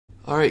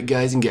Alright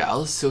guys and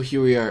gals, so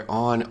here we are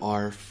on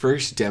our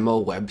first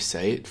demo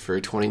website for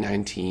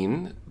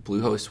 2019,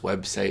 Bluehost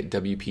website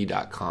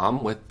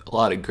wp.com with a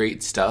lot of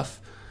great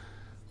stuff.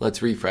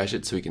 Let's refresh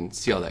it so we can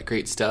see all that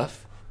great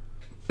stuff.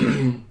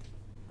 So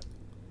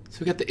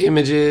we got the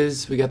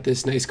images, we got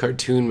this nice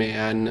cartoon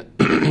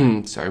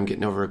man. Sorry, I'm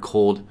getting over a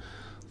cold.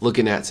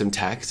 Looking at some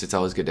text. It's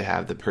always good to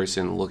have the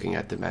person looking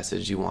at the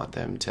message you want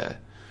them to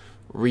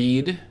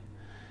read.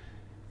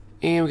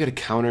 And we got a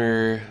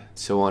counter,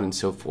 so on and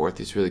so forth.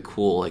 It's really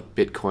cool, like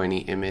Bitcoin-y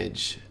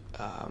image.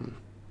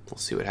 We'll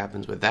see what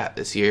happens with that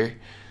this year.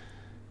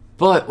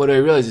 But what I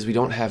realized is we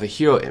don't have a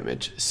hero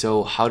image.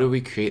 So how do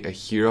we create a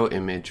hero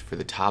image for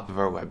the top of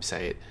our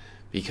website?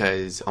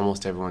 Because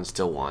almost everyone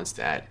still wants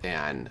that,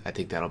 and I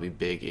think that'll be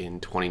big in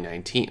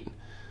 2019.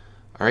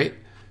 All right,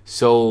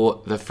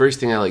 so the first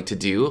thing I like to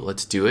do,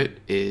 let's do it,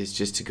 is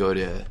just to go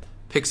to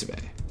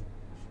Pixabay.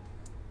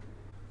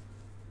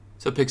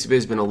 So Pixabay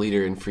has been a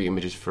leader in free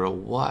images for a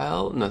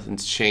while.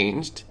 Nothing's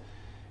changed.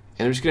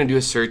 And I'm just going to do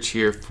a search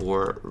here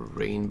for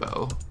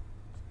rainbow.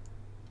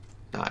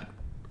 Not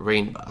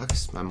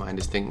rainbox. My mind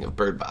is thinking of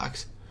bird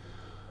box.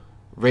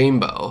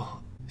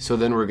 Rainbow. So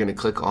then we're going to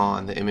click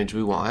on the image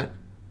we want.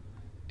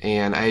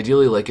 And I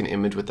ideally like an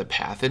image with a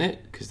path in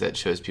it, because that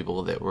shows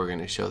people that we're going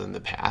to show them the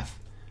path.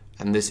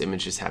 And this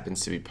image just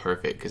happens to be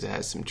perfect because it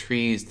has some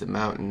trees, the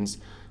mountains,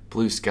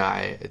 blue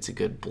sky. It's a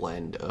good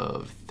blend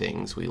of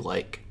things we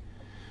like.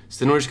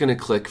 So then we're just going to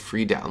click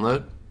free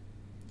download,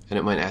 and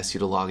it might ask you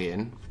to log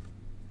in.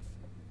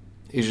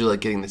 Usually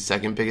like getting the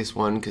second biggest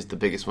one because the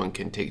biggest one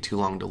can take too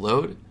long to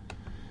load.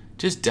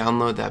 Just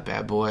download that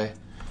bad boy,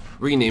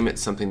 rename it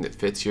something that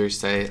fits your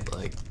site,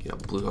 like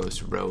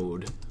Bluehost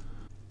Road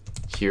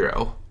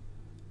Hero,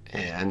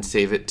 and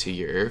save it to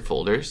your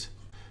folders.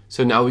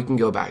 So now we can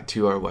go back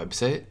to our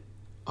website.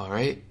 All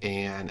right,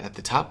 and at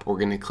the top we're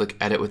going to click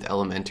Edit with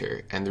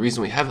Elementor, and the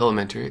reason we have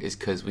Elementor is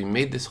because we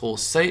made this whole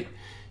site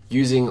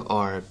using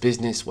our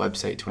business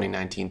website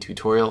 2019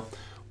 tutorial,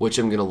 which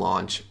I'm going to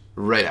launch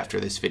right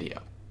after this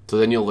video. So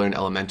then you'll learn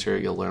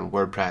Elementor, you'll learn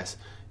WordPress,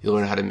 you'll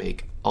learn how to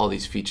make all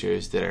these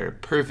features that are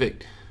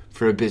perfect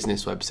for a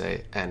business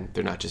website. And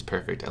they're not just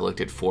perfect. I looked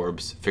at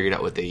Forbes, figured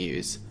out what they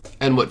use,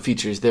 and what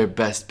features their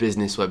best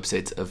business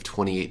websites of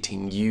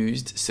 2018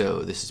 used.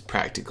 So this is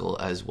practical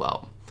as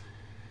well.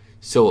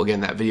 So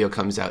again, that video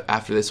comes out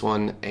after this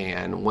one,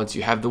 and once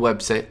you have the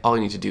website, all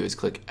you need to do is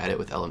click Edit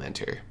with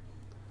Elementor.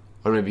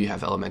 Or maybe you have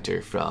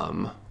Elementor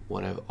from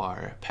one of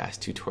our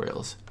past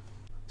tutorials.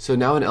 So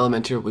now in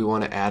Elementor, we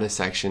want to add a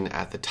section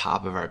at the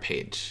top of our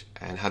page.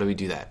 And how do we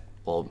do that?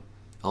 Well,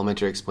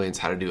 Elementor explains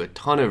how to do a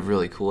ton of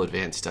really cool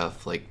advanced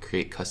stuff like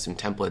create custom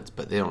templates,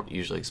 but they don't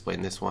usually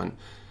explain this one.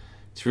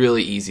 It's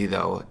really easy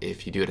though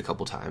if you do it a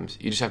couple times.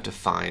 You just have to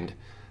find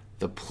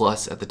the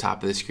plus at the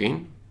top of the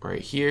screen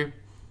right here.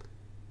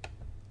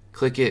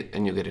 Click it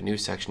and you'll get a new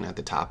section at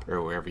the top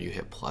or wherever you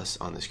hit plus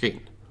on the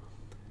screen.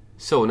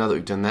 So now that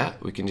we've done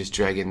that, we can just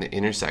drag in the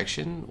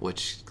intersection,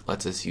 which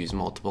lets us use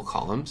multiple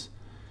columns.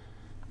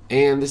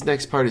 And this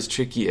next part is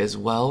tricky as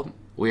well.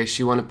 We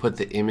actually want to put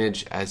the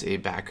image as a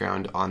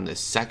background on this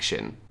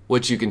section,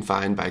 which you can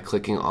find by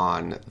clicking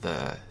on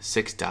the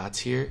 6 dots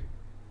here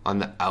on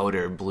the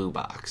outer blue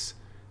box,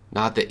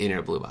 not the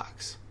inner blue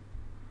box.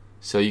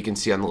 So you can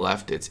see on the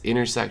left it's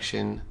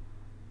intersection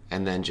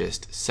and then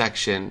just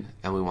section,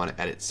 and we want to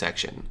edit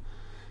section.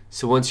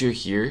 So once you're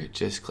here,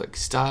 just click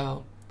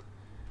Style,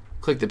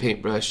 click the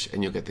paintbrush,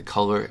 and you'll get the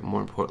color, and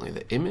more importantly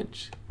the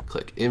image.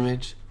 Click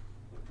Image,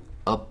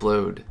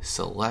 Upload,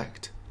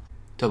 Select,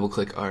 double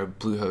click our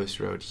Bluehost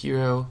Road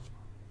Hero,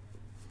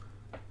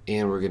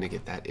 and we're going to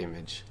get that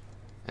image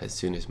as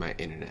soon as my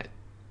internet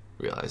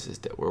realizes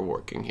that we're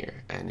working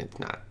here and it's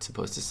not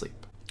supposed to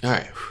sleep.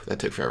 Alright, that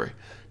took forever.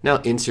 Now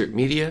insert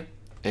media,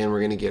 and we're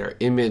going to get our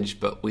image,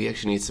 but we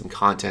actually need some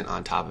content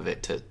on top of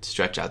it to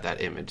stretch out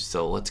that image.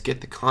 So let's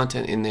get the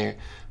content in there,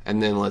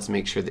 and then let's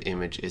make sure the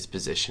image is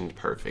positioned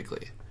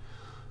perfectly.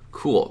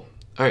 Cool.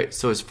 All right,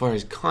 so as far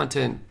as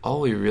content,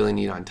 all we really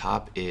need on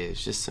top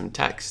is just some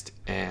text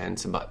and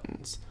some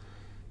buttons.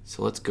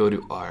 So let's go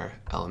to our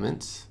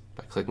elements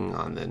by clicking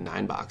on the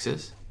 9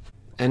 boxes.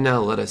 And now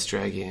let us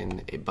drag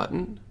in a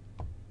button.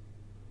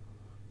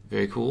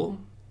 Very cool.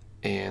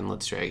 And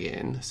let's drag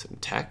in some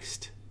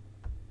text.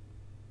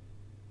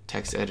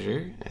 Text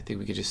editor. I think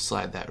we could just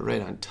slide that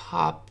right on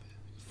top.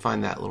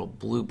 Find that little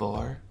blue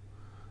bar.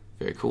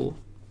 Very cool.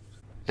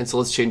 And so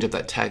let's change up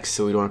that text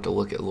so we don't have to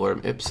look at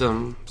lorem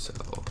ipsum. So,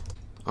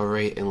 all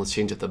right, and let's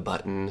change up the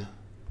button.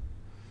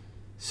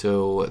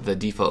 So the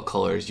default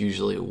colors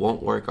usually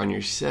won't work on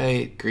your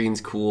site.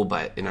 Green's cool,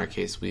 but in our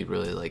case, we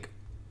really like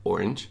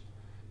orange.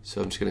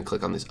 So I'm just gonna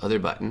click on this other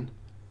button,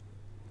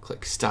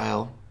 click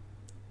Style,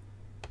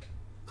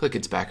 click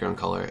its background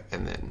color,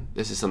 and then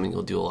this is something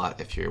you'll do a lot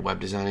if you're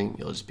web designing.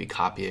 You'll just be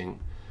copying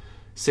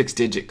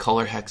 6-digit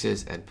color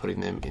hexes and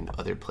putting them in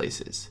other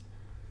places.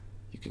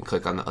 You can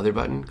click on the other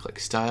button, click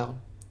Style,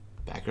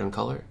 background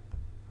color,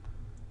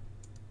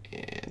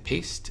 and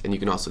paste. And you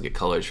can also get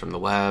colors from the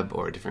web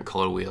or different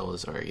color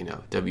wheels or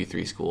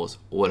W3 schools,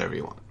 whatever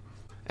you want.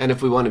 And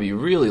if we want to be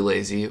really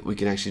lazy, we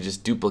can actually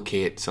just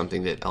duplicate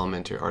something that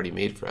Elementor already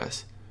made for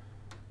us.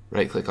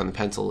 Right click on the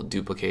pencil,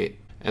 duplicate,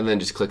 and then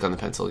just click on the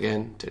pencil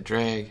again to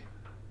drag,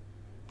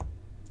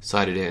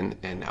 slide it in,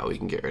 and now we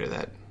can get rid of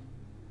that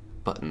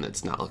button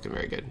that's not looking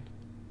very good.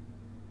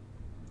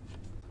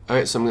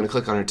 Alright, so I'm going to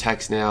click on our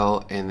text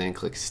now, and then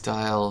click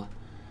Style,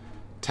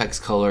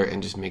 Text Color,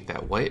 and just make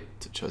that white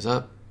so it shows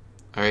up.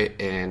 Alright,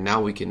 and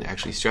now we can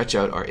actually stretch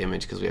out our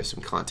image because we have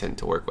some content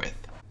to work with.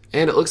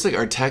 And it looks like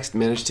our text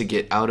managed to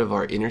get out of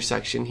our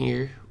intersection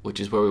here, which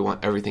is where we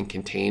want everything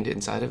contained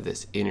inside of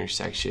this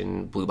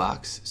intersection blue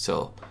box.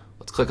 So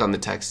let's click on the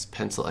text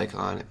pencil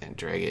icon and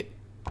drag it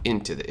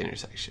into the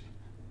intersection.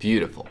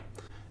 Beautiful.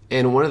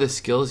 And one of the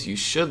skills you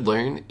should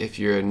learn if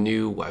you're a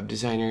new web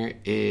designer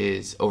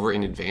is over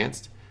in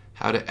Advanced,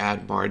 how to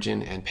add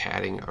margin and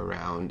padding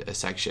around a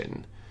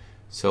section.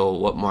 So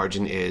what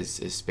margin is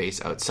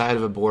space outside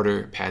of a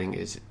border, padding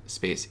is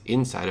space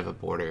inside of a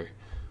border.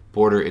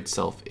 Border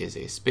itself is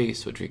a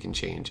space, which we can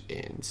change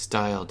in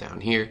style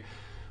down here.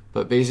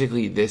 But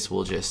basically this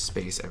will just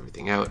space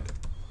everything out.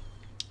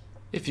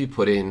 If you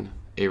put in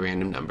a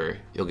random number,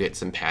 you'll get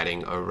some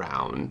padding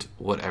around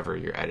whatever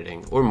you're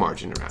editing, or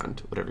margin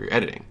around whatever you're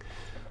editing.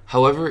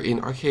 However, in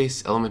our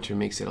case, Elementor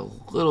makes it a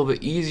little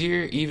bit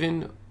easier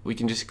even. We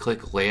can just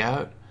click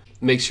layout.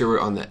 Make sure we're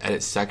on the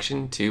edit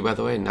section too, by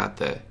the way, not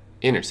the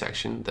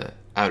intersection, the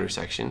outer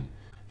section.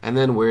 And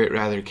then where it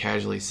rather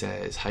casually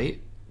says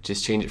height,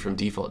 just change it from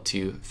default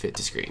to fit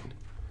to screen.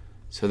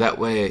 So that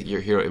way your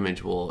hero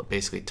image will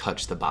basically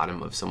touch the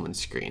bottom of someone's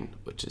screen,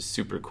 which is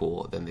super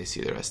cool. Then they see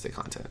the rest of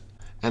the content.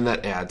 And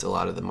that adds a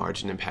lot of the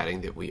margin and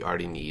padding that we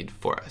already need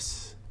for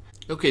us.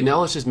 Okay, now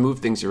let's just move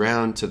things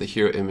around so the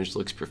hero image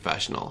looks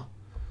professional.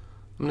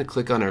 I'm going to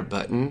click on our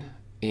button,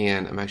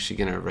 and I'm actually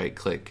going to right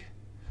click,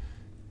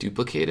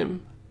 duplicate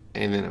him,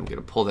 and then I'm going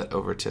to pull that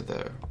over to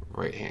the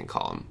right hand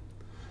column.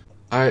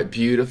 Alright,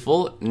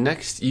 beautiful.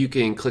 Next you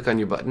can click on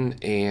your button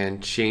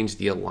and change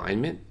the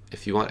alignment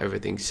if you want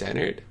everything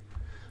centered.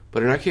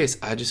 But in our case,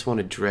 I just want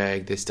to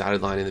drag this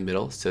dotted line in the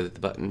middle so that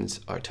the buttons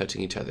are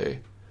touching each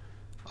other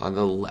on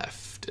the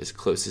left as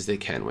close as they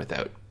can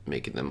without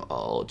making them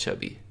all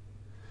chubby.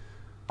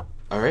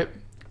 Alright,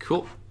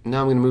 cool.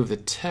 Now I'm going to move the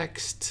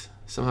text.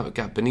 Somehow it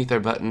got beneath our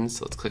buttons,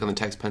 so let's click on the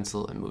text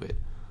pencil and move it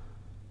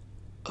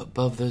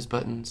above those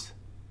buttons.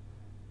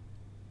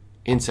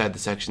 Inside the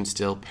section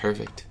still,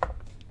 perfect.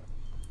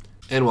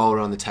 And while we're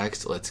on the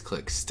text, let's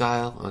click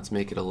Style. Let's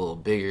make it a little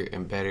bigger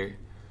and better.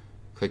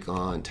 Click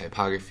on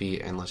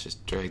Typography, and let's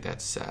just drag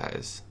that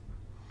size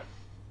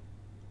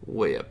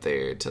way up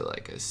there to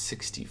like a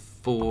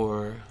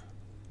 64.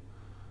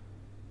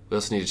 We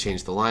also need to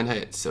change the line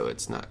height so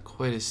it's not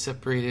quite as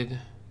separated.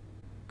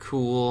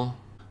 Cool.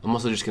 I'm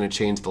also just going to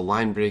change the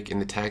line break in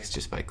the text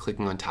just by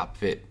clicking on top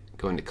of it,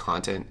 going to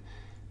Content,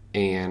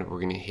 and we're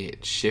going to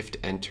hit Shift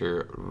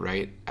Enter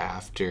right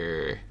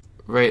after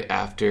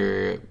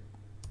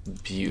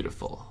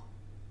beautiful.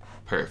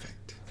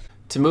 Perfect.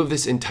 To move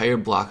this entire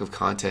block of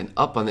content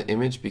up on the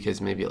image, because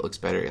maybe it looks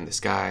better in the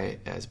sky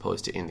as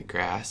opposed to in the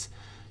grass,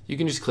 you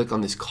can just click on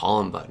this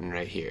column button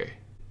right here.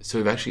 So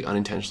we've actually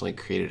unintentionally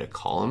created a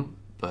column,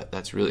 but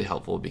that's really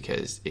helpful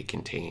because it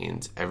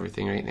contains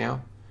everything right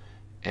now.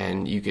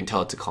 And you can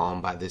tell it's a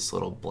column by this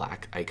little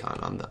black icon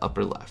on the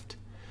upper left.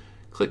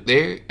 Click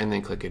there and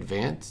then click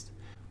Advanced.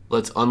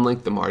 Let's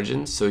unlink the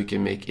margins so we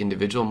can make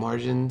individual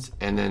margins,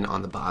 and then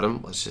on the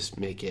bottom, let's just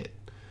make it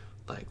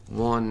like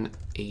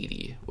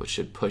 180, which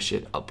should push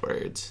it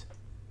upwards.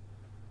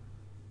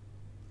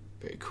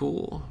 Very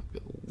cool.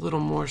 A little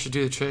more should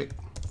do the trick.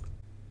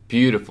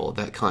 Beautiful.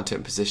 That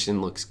content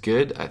position looks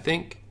good, I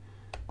think.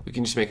 We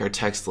can just make our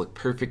text look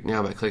perfect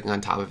now by clicking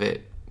on top of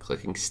it,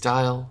 clicking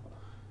Style,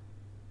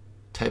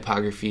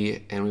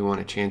 Typography, and we want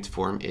to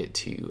transform it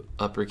to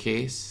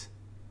uppercase.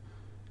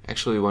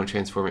 Actually, we want to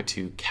transform it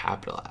to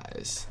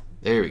capitalize.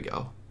 There we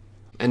go.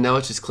 And now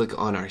let's just click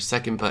on our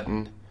second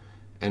button,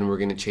 and we're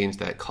going to change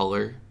that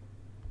color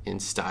in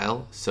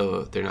style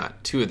so they're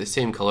not two of the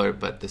same color,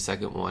 but the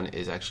second one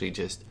is actually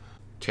just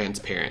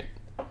transparent.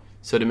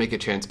 So to make a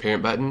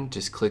transparent button,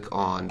 just click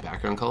on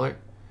background color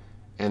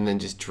and then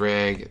just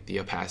drag the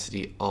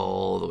opacity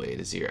all the way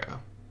to 0.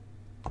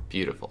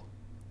 Beautiful.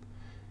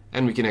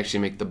 And we can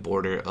actually make the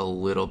border a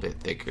little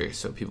bit thicker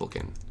so people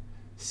can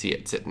see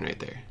it sitting right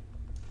there.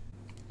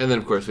 And then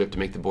of course we have to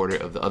make the border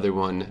of the other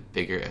one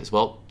bigger as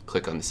well.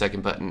 Click on the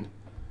second button,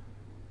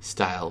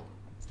 style,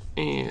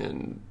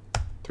 and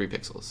 3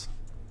 pixels.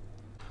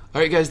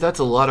 Alright guys, that's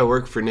a lot of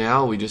work for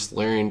now. We just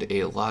learned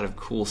a lot of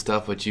cool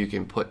stuff which you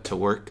can put to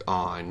work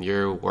on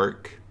your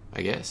work,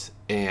 I guess.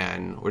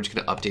 And we're just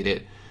going to update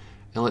it,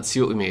 and let's see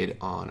what we made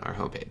on our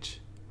homepage.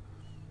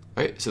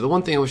 Alright, so the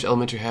one thing I wish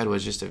Elementor had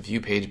was just a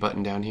view page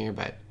button down here,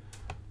 but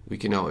we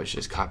can always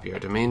just copy our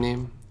domain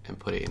name and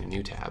put it in a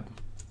new tab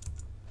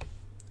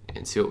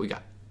and see what we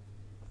got.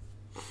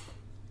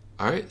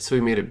 Alright, so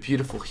we made a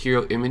beautiful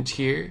hero image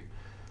here.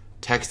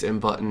 Text and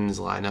buttons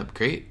line up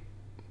great.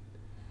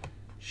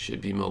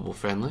 Should be mobile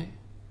friendly.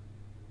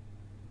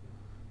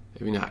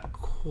 Maybe not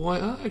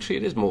quite. Oh, actually,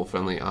 it is mobile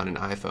friendly on an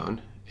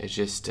iPhone, It's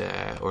just,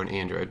 or an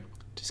Android,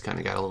 just kind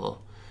of got a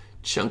little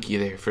chunky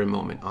there for a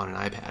moment on an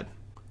iPad.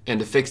 And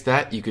to fix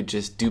that, you could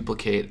just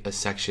duplicate a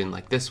section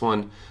like this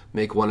one,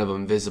 make one of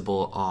them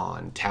visible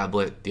on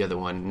tablet, the other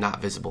one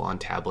not visible on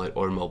tablet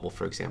or mobile,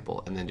 for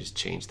example, and then just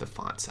change the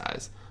font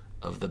size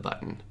of the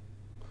button.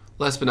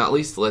 Last but not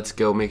least, let's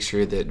go make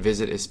sure that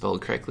visit is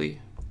spelled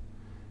correctly.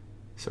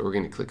 So we're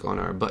going to click on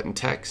our button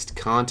text,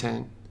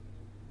 content,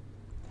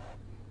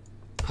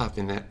 pop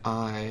in that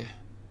I,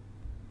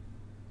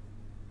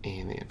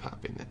 and then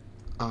pop in that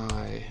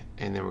I,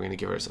 and then we're going to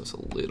give ourselves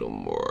a little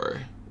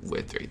more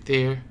width right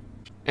there.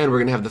 And we're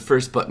going to have the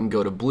first button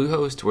go to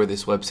Bluehost, where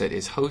this website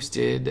is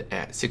hosted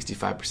at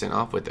 65%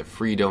 off with a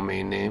free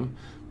domain name.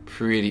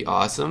 Pretty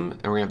awesome.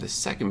 And we're going to have the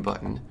second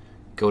button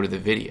go to the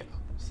video.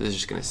 So this is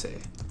just going to say,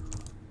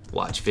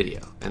 watch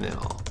video, and then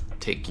I'll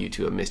take you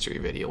to a mystery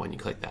video when you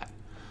click that.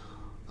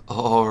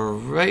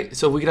 Alright,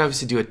 so we could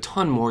obviously do a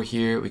ton more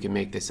here. We can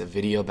make this a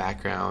video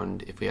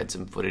background if we had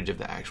some footage of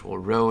the actual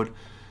road.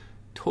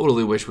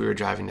 Totally wish we were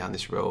driving down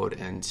this road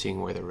and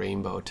seeing where the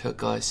rainbow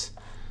took us.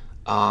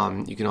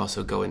 You can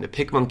also go into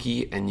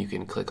PicMonkey and you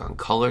can click on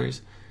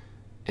colors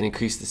and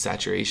increase the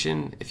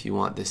saturation if you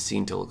want this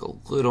scene to look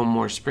a little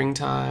more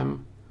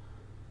springtime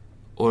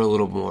or a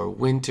little more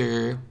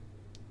winter.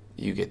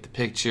 You get the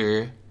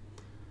picture.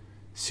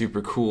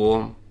 Super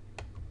cool.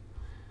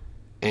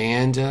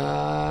 And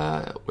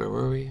where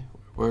were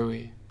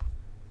we?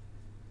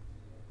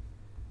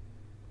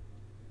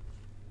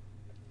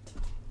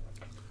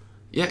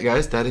 Yeah,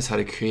 guys, that is how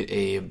to create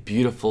a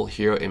beautiful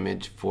hero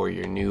image for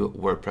your new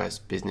WordPress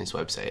business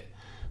website.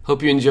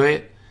 Hope you enjoy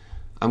it.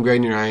 I'm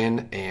Greg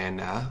Ryan,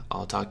 and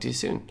I'll talk to you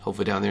soon.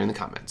 Hopefully down there in the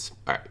comments.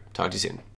 All right, talk to you soon.